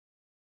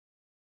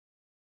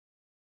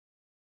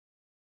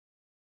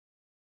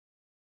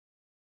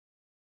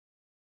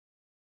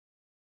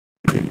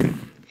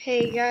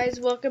Hey guys,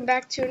 welcome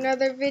back to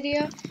another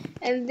video,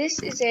 and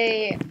this is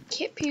a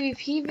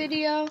KitPvp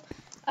video.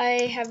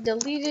 I have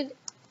deleted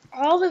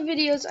all the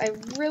videos I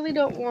really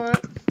don't want,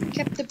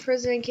 kept the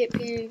prison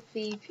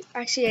KitPvP.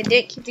 Actually, I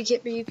didn't keep the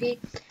KitPvP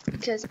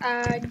because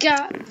I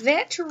got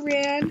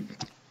veteran,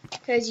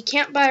 because you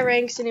can't buy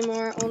ranks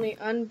anymore, only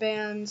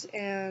unbans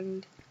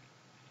and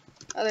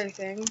other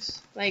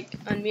things, like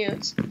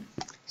unmutes.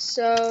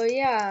 So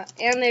yeah,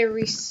 and they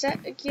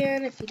reset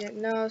again if you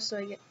didn't know, so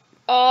I get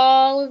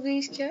all of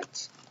these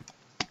kits.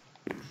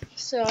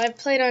 So I've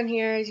played on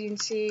here, as you can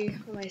see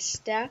on my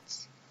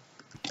stats.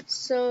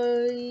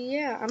 So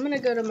yeah, I'm gonna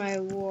go to my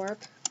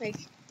warp. Like,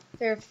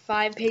 there are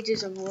 5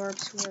 pages of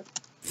warps.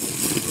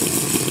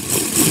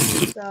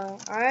 So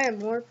I am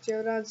warp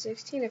Jodan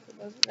 16 if it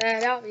wasn't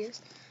that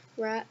obvious,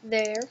 right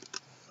there.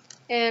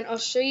 And I'll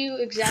show you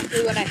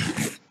exactly what I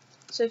have.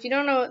 So if you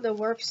don't know what the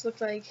warps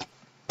look like,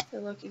 they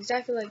look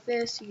exactly like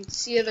this. You can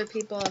see other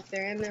people if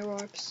they're in their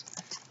warps.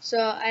 So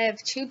I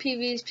have 2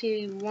 PVs,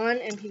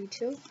 PV1 and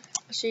PV2. I'll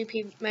show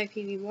you my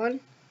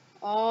PV1.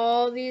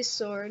 All these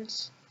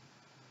swords.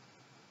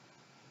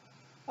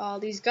 All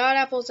these god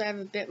apples. I have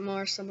a bit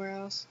more somewhere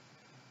else.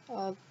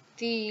 All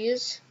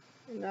these.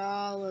 And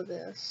all of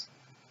this.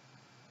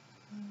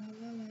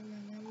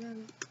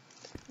 And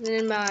then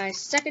in my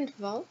second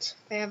vault,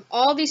 I have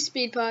all these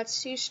speed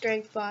pots, 2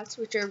 strength pots,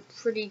 which are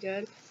pretty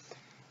good.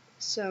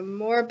 Some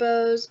more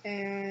bows,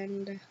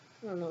 and I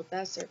don't know what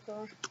that's there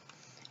for.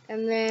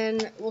 And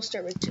then we'll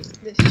start with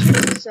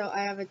this. So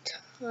I have a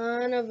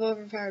ton of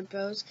overpowered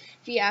bows.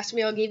 If you ask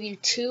me, I'll give you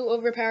 2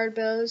 overpowered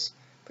bows,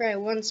 probably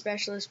 1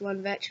 specialist,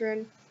 1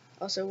 veteran,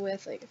 also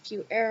with like a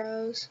few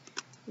arrows.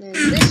 And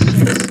then this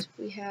chest,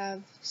 we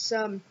have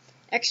some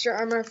extra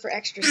armor for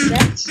extra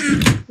sets,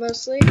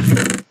 mostly.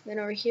 Then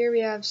over here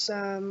we have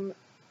some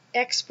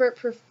expert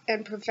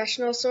and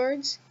professional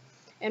swords,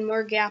 and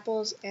more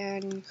gapples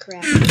and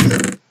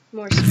crafts.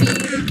 More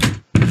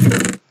speed.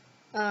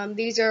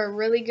 These are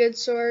really good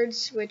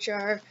swords, which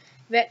are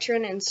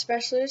veteran and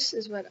specialist,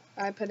 is what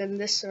I put in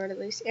this sword at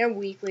least, and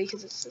weekly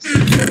because it's the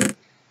same.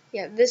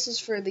 Yeah, this is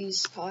for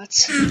these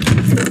pots.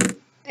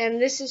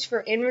 And this is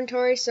for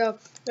inventory, so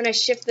when I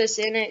shift this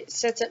in, it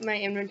sets up my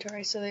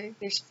inventory. So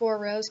there's 4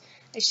 rows.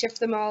 I shift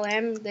them all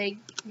in, they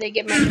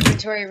get my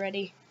inventory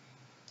ready.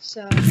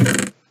 So,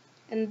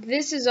 and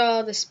this is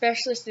all the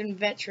specialist and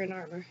veteran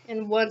armor,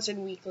 and once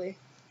in weekly.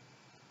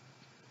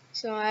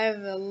 So I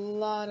have a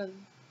lot of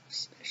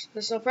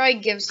specialists. I'll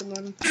probably give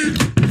someone.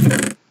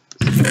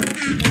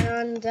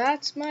 And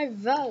that's my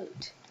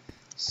vote.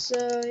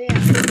 So yeah,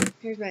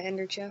 here's my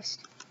ender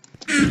chest.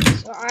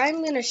 So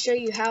I'm gonna show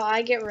you how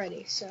I get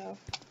ready. So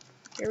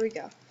here we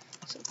go.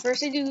 So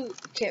first I do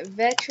kit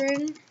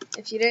veteran.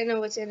 If you didn't know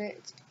what's in it,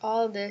 it's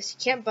all this.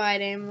 You can't buy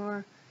it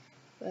anymore,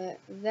 but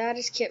that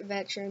is kit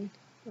veteran.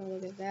 Oh,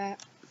 look at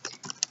that.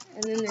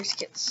 And then there's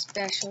kit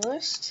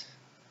specialist.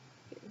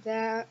 Get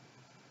that.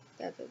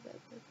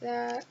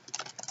 That.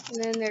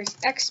 And then there's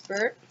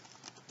expert,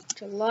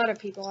 which a lot of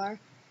people are.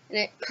 And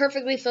it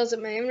perfectly fills up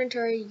my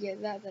inventory. You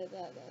get that.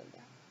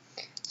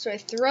 So I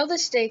throw the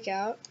stake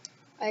out.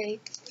 I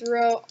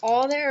throw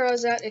all the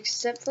arrows out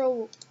except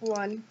for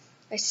 1.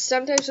 I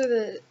sometimes throw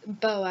the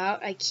bow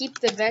out. I keep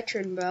the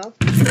veteran bow.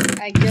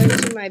 I go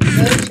to my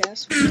bow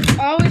chest, which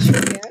I always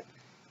forget.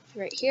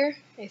 Right here.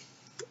 I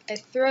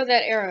throw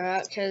that arrow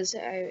out because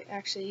I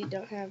actually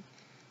don't have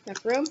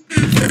enough room.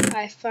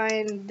 I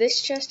find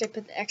this chest. I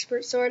put the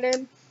expert sword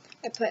in.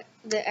 I put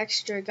the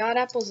extra god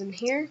apples in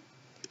here.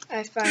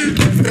 I find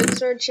the good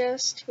sword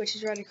chest, which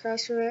is right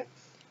across from it.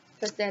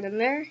 Put that in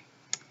there.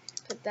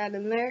 Put that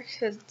in there,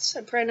 because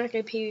I'm probably not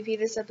going to PvP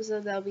this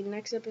episode. That'll be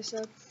next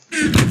episode.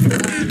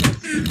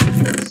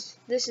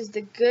 This is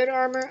the good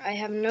armor. I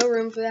have no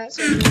room for that,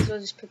 so I might as well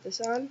just put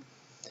this on.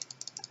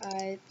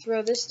 I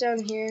throw this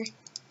down here.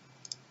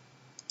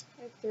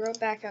 I throw it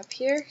back up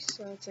here,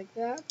 so it's like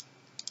that.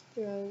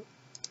 I'm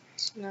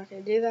not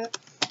going to do that.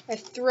 I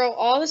throw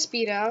all the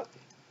speed out.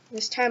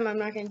 This time I'm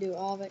not going to do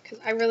all of it, because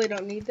I really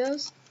don't need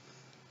those.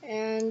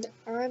 And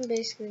I'm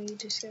basically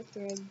just going to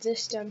throw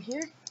this down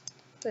here.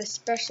 The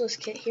specialist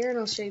kit here, and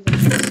I'll show you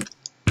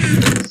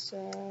this.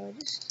 So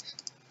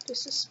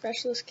just a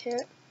specialist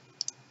kit.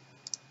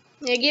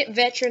 I get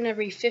veteran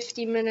every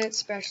 50 minutes,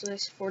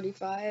 specialist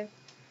 45,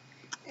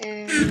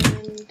 and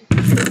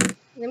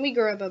then we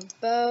grab a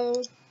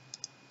bow,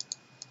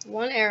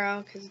 1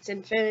 arrow because it's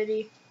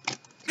infinity. It's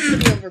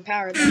pretty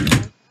overpowered that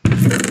time.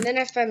 And then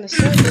I find the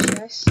sword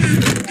chest.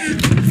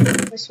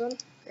 This one.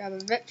 Grab a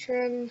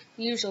veteran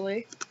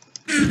usually.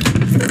 Then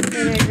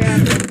I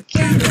grab the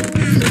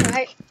gapples.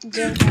 I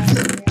don't have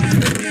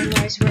to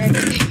memorize where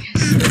everything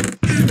is.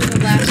 The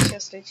last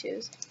chest I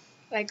choose.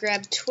 I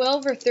grab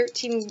 12 or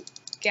 13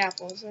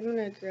 gapples. I'm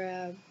gonna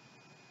grab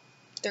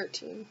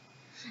 13.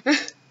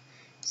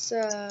 So,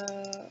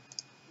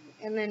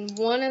 and then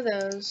 1 of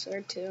those,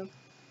 or 2.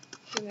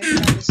 And then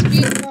grab the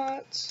speed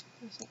pots.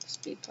 That's not the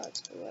speed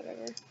pots, but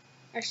whatever.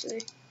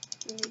 Actually,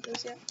 I don't need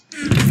those yet.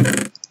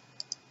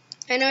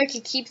 I know I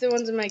could keep the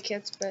ones in my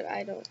kits, but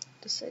I don't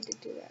decide to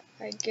do that.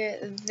 I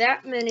get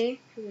that many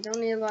because I don't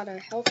need a lot of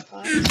health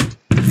pots.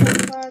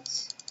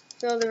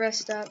 Fill the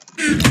rest up.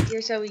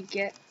 Here's how we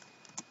get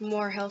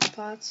more health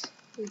pots.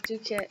 We do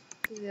get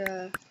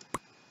the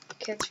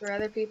kits for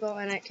other people,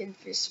 and I can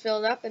just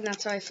fill it up, and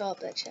that's how I fill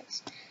up that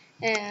chest.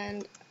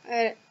 And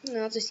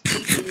I'll just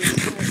eat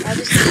these. I'll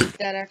just eat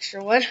that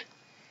extra one.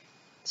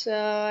 So,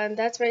 and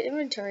that's my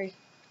inventory.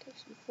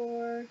 Protection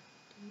 4.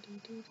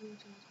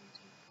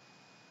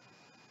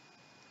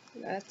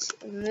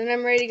 And then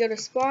I'm ready to go to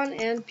spawn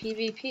and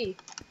PvP.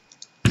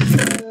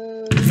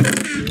 So,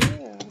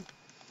 yeah.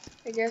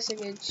 I guess I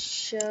could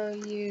show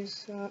you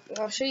some.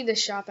 I'll show you the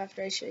shop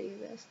after I show you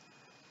this.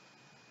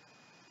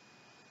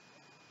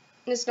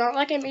 It's not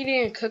like I'm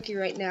eating a cookie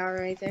right now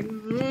or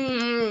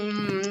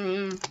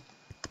anything.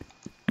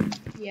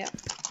 Yeah.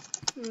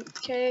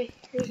 Okay,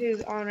 here's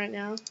who's on right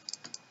now.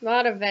 A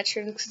lot of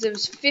veterans, because it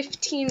was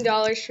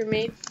 $15 for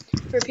me.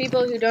 For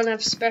people who don't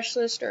have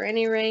specialist or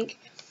any rank,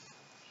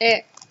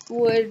 it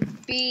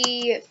would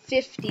be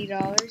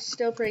 $50.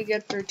 Still pretty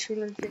good for a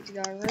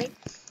 $250 rank.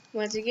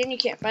 Once again, you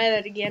can't buy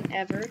that again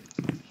ever.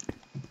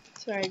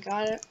 So I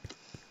got it.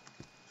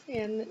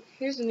 And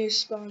here's a new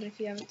spawn if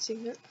you haven't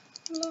seen it.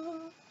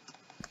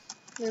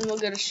 Then we'll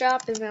go to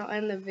shop, and I'll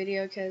end the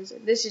video because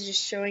this is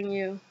just showing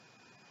you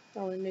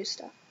all the new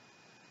stuff.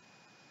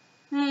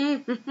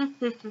 Spawn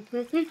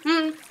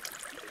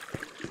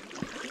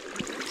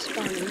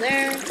in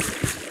there.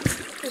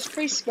 It's a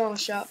pretty small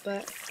shop,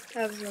 but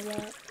has a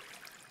lot.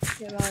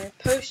 You have all your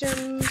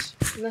potions.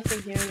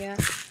 Nothing here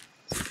yet.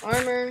 Some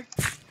armor.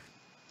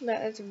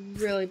 That's a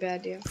really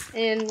bad deal.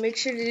 And make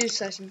sure to do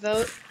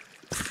 /vote.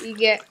 You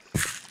get,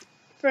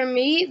 from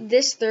me,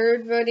 this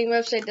third voting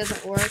website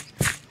doesn't work.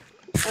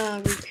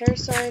 Repair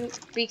sign,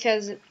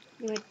 because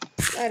like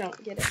I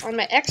don't get it. On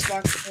my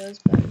Xbox it does,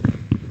 but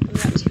I'm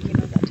not taking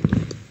all that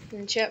time.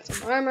 Enchant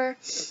some armor.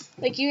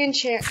 Like you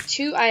enchant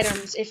 2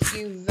 items if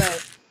you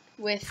vote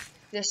with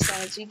this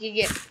sign. So you can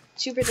get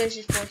 2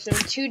 protection 4. So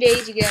in 2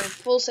 days you can have a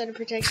full set of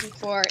protection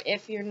 4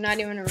 if you're not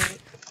even a rank.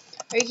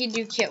 Or you can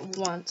do kit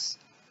once.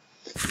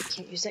 You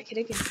can't use that kit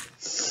again.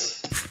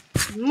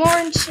 Some more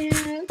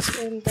enchants,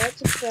 and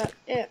that's about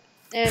it.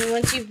 And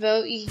once you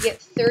vote, you can get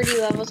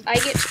 30 levels. I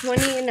get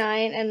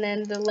 29, and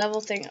then the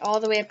level thing all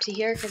the way up to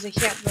here, because I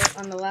can't vote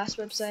on the last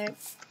website.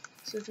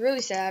 So it's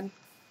really sad,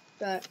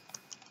 but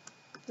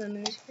then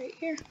there's right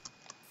here.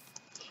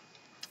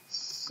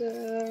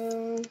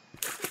 So,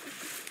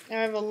 I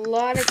have a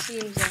lot of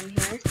teams on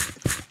here.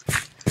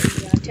 We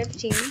got 10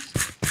 teams.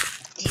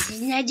 This is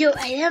not your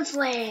item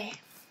flare.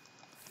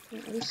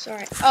 I'm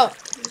sorry. Oh,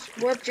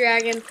 Warp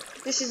Dragon.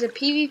 This is a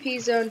PvP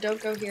zone. Don't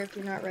go here if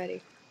you're not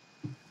ready.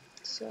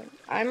 So,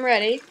 I'm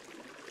ready.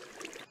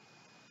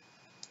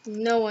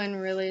 No one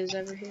really is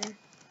ever here.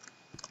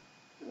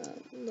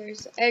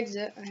 There's the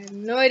exit. I have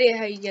no idea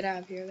how you get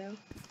out of here, though.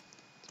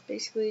 It's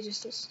basically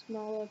just a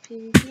small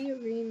PvP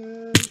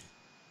arena.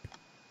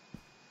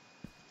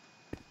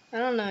 I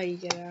don't know how you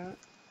get out.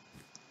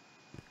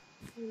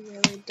 I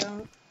really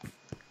don't.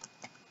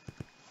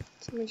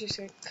 Someone's just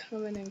gonna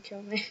come in and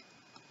kill me.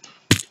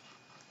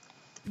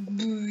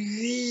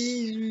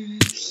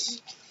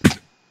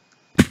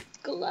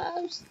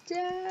 Gloves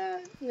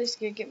down. This is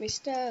gonna get me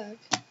stuck.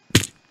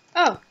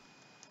 Oh,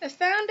 I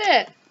found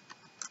it.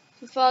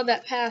 If you follow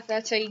that path,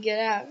 that's how you get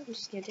out. I'm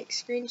just gonna take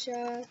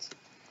screenshots.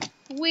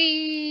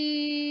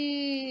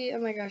 Whee! Oh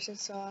my gosh,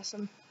 that's so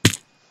awesome. I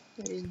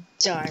just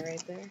die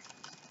right there.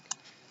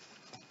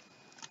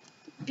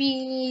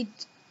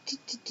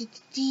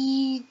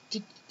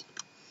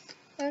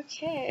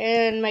 Okay,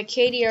 and my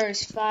KDR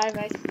is 5.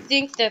 I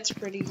think that's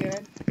pretty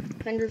good.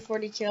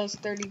 140 kills,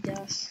 30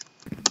 deaths.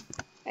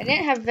 I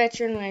didn't have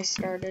veteran when I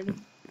started.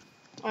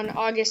 On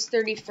August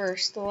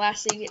 31st, the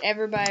last day you could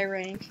ever buy a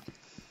rank.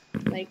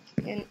 Like,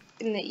 in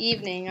the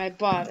evening, I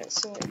bought it.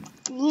 So, like,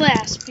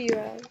 last few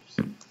hours.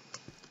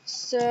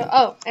 So,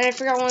 oh, and I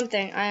forgot one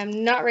thing. I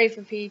am not ready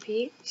for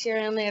PvP. See,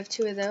 I only have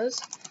 2 of those.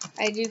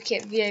 I do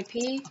kit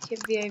VIP,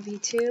 kit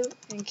VIP 2,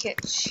 and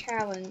kit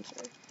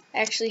Challenger. I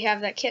actually have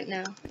that kit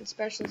now. In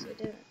specials, I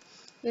didn't.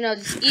 Then I'll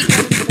just eat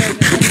one for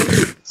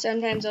everything.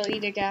 Sometimes I'll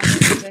eat a gaffer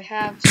because I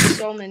have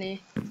so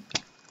many.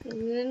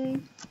 And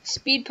then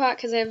speed pot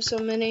because I have so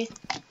many.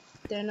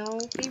 Then I'll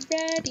be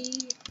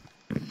ready.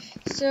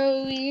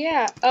 So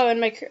yeah. Oh, and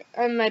my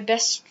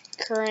best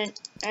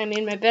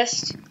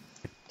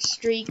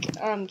streak,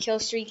 kill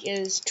streak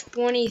is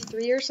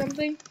 23 or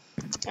something.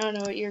 I don't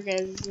know what your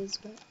guys' is,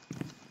 but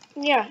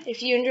yeah.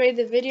 If you enjoyed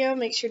the video,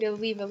 make sure to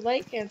leave a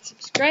like and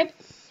subscribe.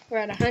 We're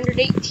at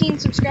 118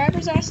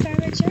 subscribers last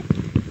time I checked.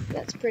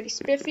 That's pretty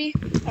spiffy.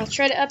 I'll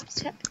try to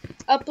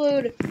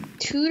upload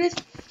 2 to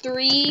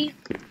 3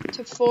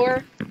 to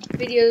 4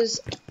 videos,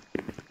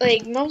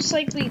 like most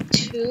likely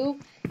 2,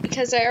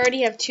 because I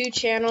already have 2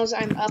 channels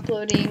I'm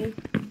uploading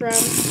from,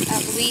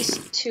 at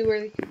least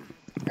 2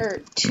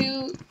 or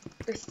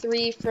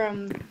 3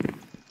 from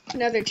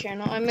another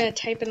channel. I'm going to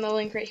type in the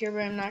link right here,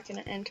 but I'm not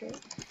going to enter it.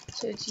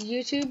 So it's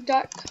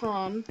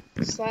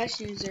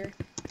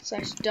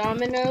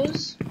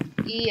youtube.com/user/Dominoes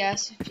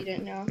ES if you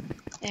didn't know,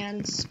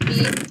 and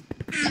speed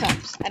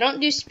cups. I don't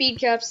do speed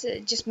cups,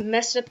 it just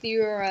messed up the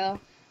URL.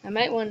 I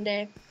might one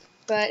day,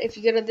 but if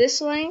you go to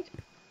this link,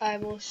 I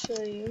will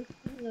show you.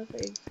 I don't know if I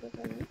can click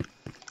on it,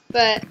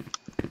 but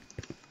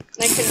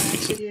I couldn't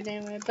actually do it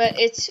anyway. But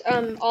it's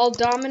all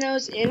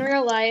dominoes in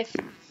real life,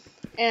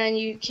 and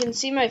you can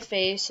see my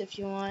face if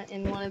you want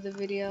in one of the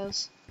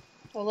videos.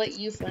 I'll let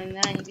you find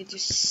that, and you can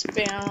just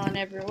spam on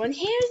everyone.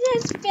 Here's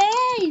this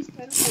face!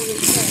 I don't really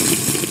care.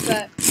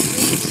 But we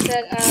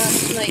set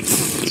up like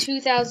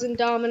 2,000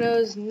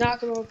 dominoes,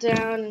 knock them all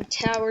down, and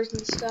towers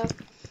and stuff.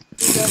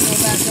 If you don't know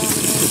about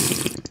dominoes.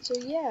 So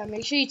yeah,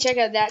 make sure you check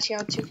out that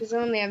channel too, because I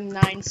only have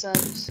 9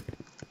 subs.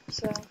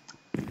 So,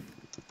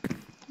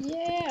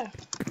 yeah.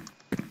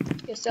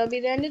 Guess that'll be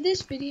the end of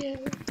this video.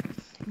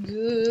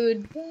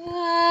 Goodbye.